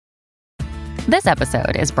This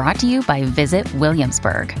episode is brought to you by Visit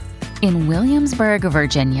Williamsburg. In Williamsburg,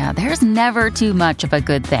 Virginia, there's never too much of a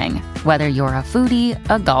good thing. Whether you're a foodie,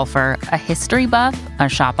 a golfer, a history buff, a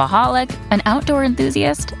shopaholic, an outdoor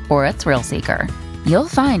enthusiast, or a thrill seeker, you'll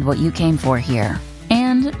find what you came for here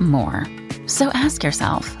and more. So ask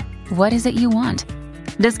yourself, what is it you want?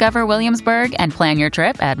 Discover Williamsburg and plan your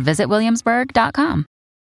trip at visitwilliamsburg.com.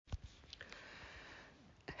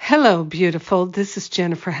 Hello, beautiful. This is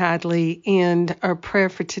Jennifer Hadley, and our prayer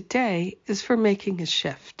for today is for making a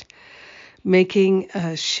shift. Making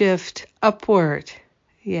a shift upward.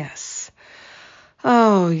 Yes.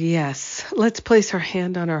 Oh, yes. Let's place our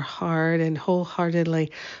hand on our heart and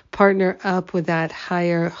wholeheartedly partner up with that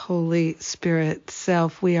higher Holy Spirit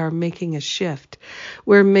self. We are making a shift.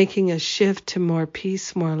 We're making a shift to more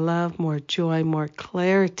peace, more love, more joy, more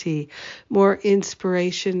clarity, more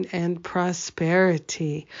inspiration and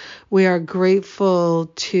prosperity. We are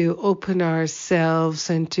grateful to open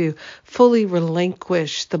ourselves and to fully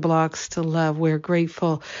relinquish the blocks to love. We're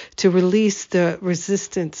grateful to release the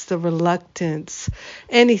resistance, the reluctance,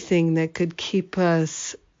 anything that could keep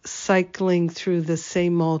us cycling through the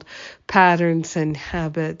same old patterns and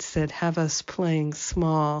habits that have us playing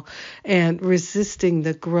small and resisting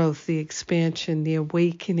the growth, the expansion, the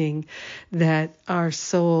awakening that our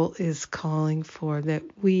soul is calling for, that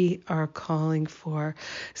we are calling for.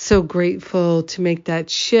 So grateful to make that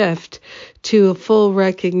shift to a full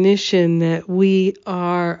recognition that we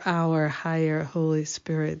are our higher Holy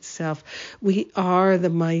Spirit self. We are the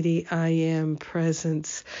mighty I Am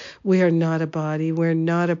presence. We are not a body. We're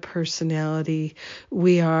not a personality.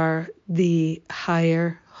 We are the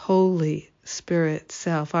higher Holy Spirit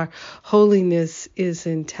self. Our holiness is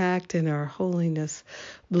intact, and our holiness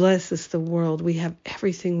blesses the world. We have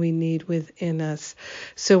everything we need within us.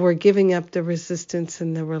 So we're giving up the resistance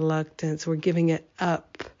and the reluctance. We're giving it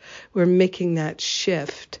up. We're making that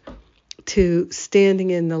shift to standing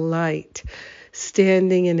in the light,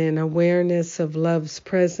 standing in an awareness of love's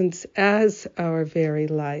presence as our very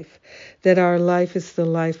life, that our life is the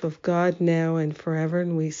life of God now and forever,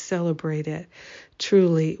 and we celebrate it.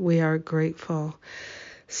 Truly, we are grateful.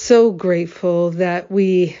 So grateful that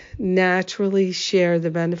we naturally share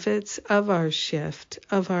the benefits of our shift,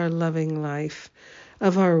 of our loving life,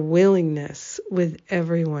 of our willingness with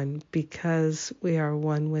everyone because we are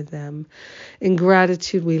one with them. In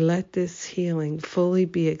gratitude, we let this healing fully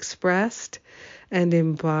be expressed and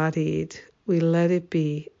embodied. We let it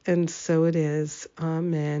be, and so it is.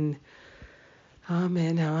 Amen.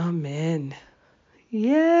 Amen. Amen.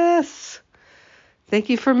 Yes. Thank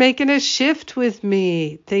you for making a shift with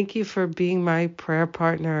me. Thank you for being my prayer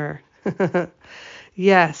partner.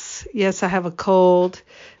 Yes, I have a cold,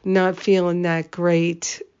 not feeling that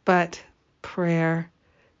great, but prayer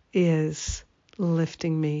is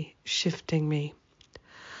lifting me, shifting me.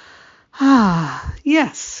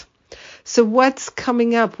 Yes. So what's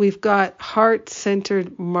coming up? We've got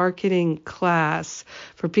heart-centered marketing class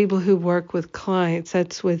for people who work with clients.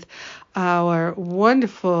 That's with our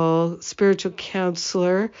wonderful spiritual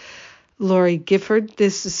counselor, Lori Gifford.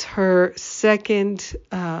 This is her second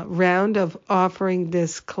round of offering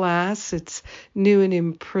this class. It's new and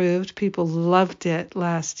improved. People loved it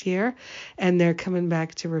last year, and they're coming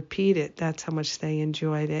back to repeat it. That's how much they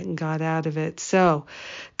enjoyed it and got out of it. So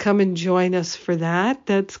come and join us for that.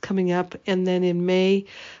 That's coming up. And then in May,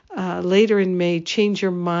 later in May, Change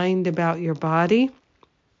Your Mind About Your Body.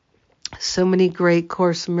 So many great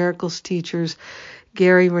Course in Miracles teachers,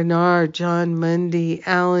 Gary Renard, John Mundy,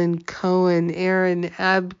 Alan Cohen, Aaron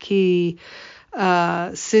Abke,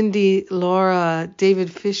 Cindy Laura,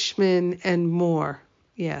 David Fishman, and more.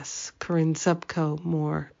 Yes, Corinne Zupko,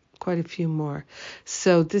 more, quite a few more.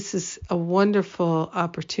 So this is a wonderful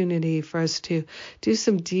opportunity for us to do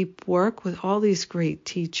some deep work with all these great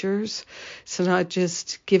teachers. So not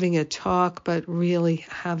just giving a talk, but really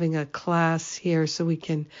having a class here so we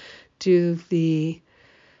can do the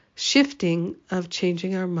shifting of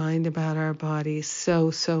changing our mind about our bodies. So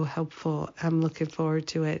helpful. I'm looking forward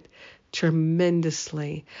to it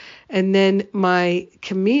tremendously. And then my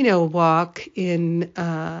Camino walk in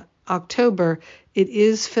October, it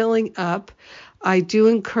is filling up. I do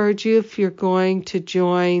encourage you, if you're going to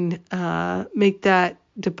join, make that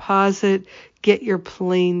deposit, get your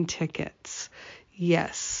plane tickets.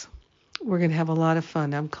 Yes, we're going to have a lot of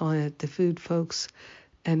fun. I'm calling it the Food Folks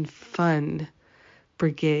and Fun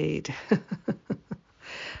Brigade.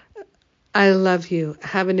 I love you.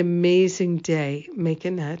 Have an amazing day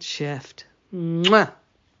making that shift. Mwah.